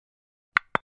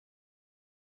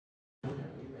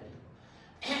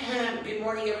Good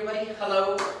morning, everybody.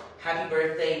 Hello. Happy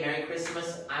birthday. Merry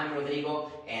Christmas. I'm Rodrigo,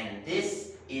 and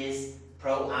this is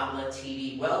Prohabla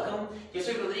TV. Welcome. Yo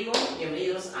soy Rodrigo.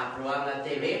 Bienvenidos a Prohabla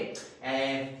TV.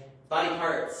 Body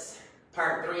parts,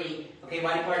 part 3. Okay,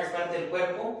 body parts, parte del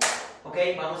cuerpo.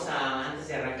 Okay, vamos a, antes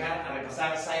de arrancar, a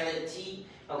repasar Silent T.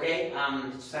 Okay,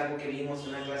 esto es algo que vimos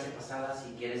en una clase pasada.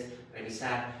 Si quieres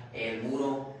revisar el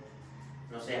muro,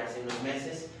 no sé, hace unos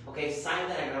meses. Okay,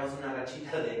 silent, agarramos una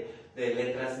rachita de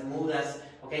letras mudas.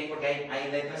 Okay, porque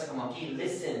hay letras como aquí,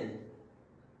 listen.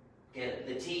 Okay,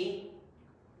 the T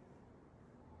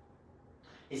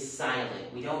is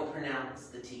silent. We don't pronounce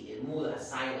the T. It muda,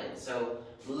 silent. So,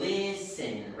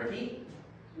 listen. Repeat.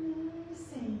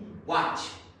 Listen. Watch.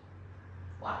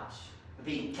 Watch.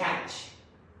 Repeat. Catch.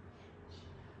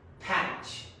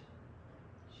 Patch.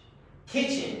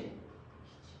 Kitchen.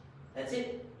 That's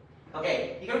it.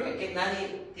 Okay, yo creo que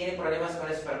nadie tiene problemas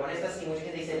con eso, pero con estas sí mucha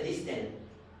gente dice listen.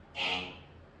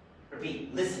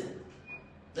 Repeat. Listen.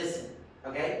 Listen.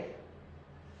 Okay?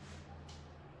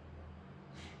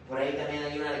 Por ahí también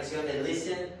hay una lección de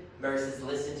listen versus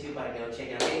listen to para que lo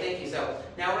chequen. Okay, thank you. So,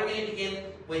 now we're going to begin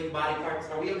with body parts.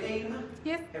 Are we okay, Yuma?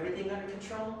 Yes. Everything under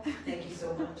control? Thank you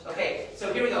so much. Okay,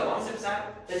 so here we go. Vamos a empezar.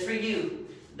 Let's review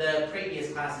the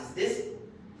previous classes. This,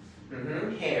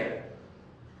 hair,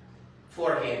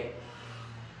 forehead,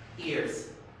 ears,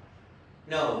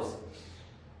 nose,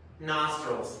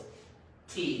 nostrils,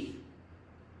 teeth,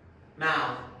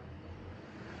 mouth,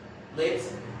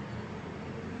 lips,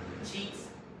 cheeks,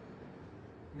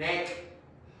 neck,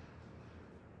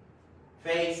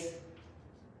 face,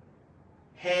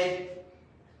 head,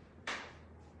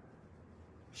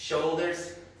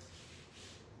 shoulders,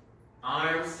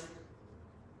 arms,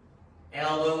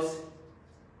 elbows,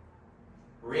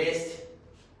 wrist,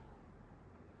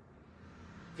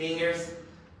 fingers,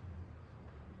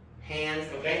 hands,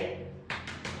 okay?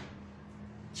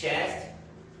 Chest,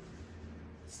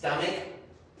 stomach,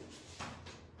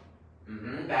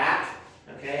 back,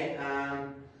 okay?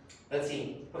 Let's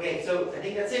see. Okay, so I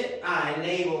think that's it. And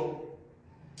navel.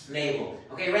 Navel.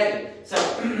 Okay, ready? So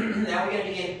now we're going to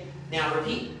begin. Now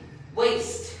repeat.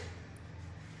 Waist.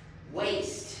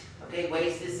 Waist. Okay,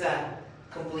 waist is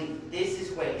complete. This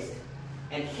is waist.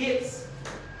 And hips,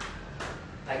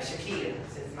 like Shakira,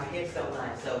 since my hips don't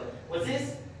lie. So what's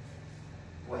this?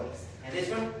 Waist. And this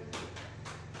one?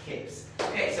 Hips.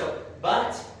 Okay, so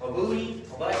butt or booty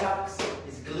or buttocks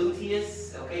is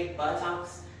gluteus. Okay,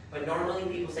 buttocks. But normally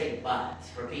people say butt.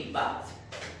 Repeat, butt.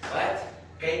 Butt.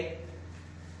 Okay.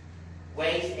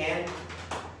 Waist and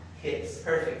hips.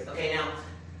 Perfect. Okay, now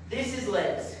this is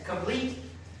legs. Complete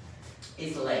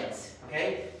is legs.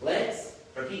 Okay, legs.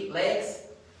 Repeat, legs.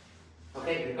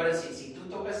 Okay, recuerda, si tú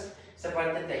tocas esa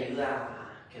parte te ayuda a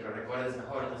que lo recuerdes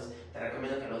mejor. Entonces te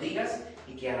recomiendo que lo digas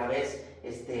y que a la vez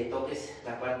toques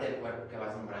la parte del cuerpo que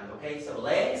vas nombrando. Okay, so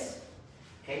legs.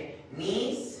 Okay,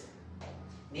 knees.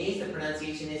 Knees, the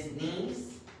pronunciation is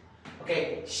knees.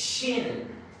 Okay, shin.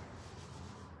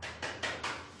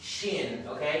 Shin,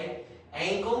 okay?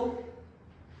 Ankle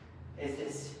is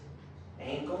this.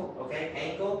 Ankle, okay?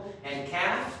 Ankle. And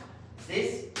calf is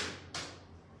this.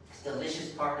 It's the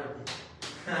delicious part of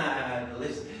it.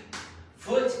 Delicious.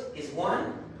 Foot is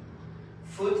 1.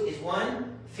 Foot is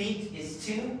 1. Feet is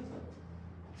 2.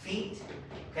 Feet.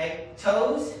 Okay?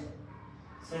 Toes.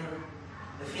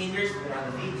 The fingers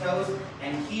around the feet, toes,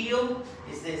 and heel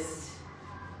is this.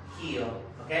 Heel,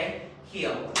 okay?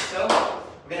 Heel. So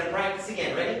we're going to practice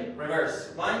again. Ready?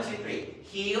 Reverse. 1, 2, 3.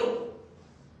 Heel,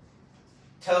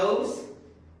 toes,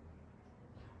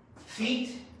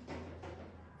 feet,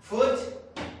 foot,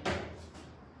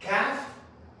 calf,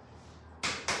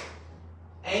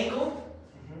 ankle,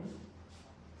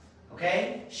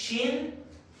 okay? Shin,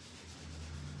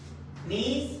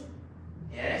 knees,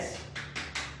 yes.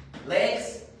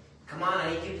 Legs, come on,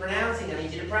 I need you pronouncing, I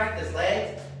need you to practice.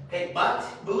 Legs, okay, butt,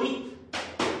 booty,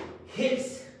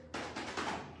 hips,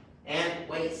 and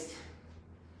waist.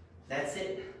 That's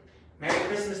it. Merry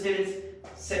Christmas, students.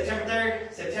 September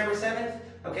 3rd, September 7th,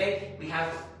 okay, we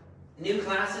have new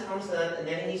classes. Vamos a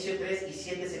tener inicio 3 y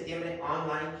 7 de septiembre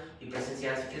online y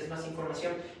presencial. Si quieres más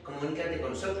información, comunícate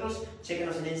con nosotros.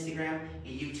 Chéquenos en Instagram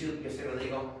y YouTube. Yo soy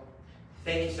Rodrigo.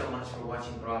 Thank you so much for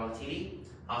watching Prohabla TV.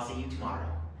 I'll see you tomorrow.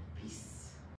 Peace.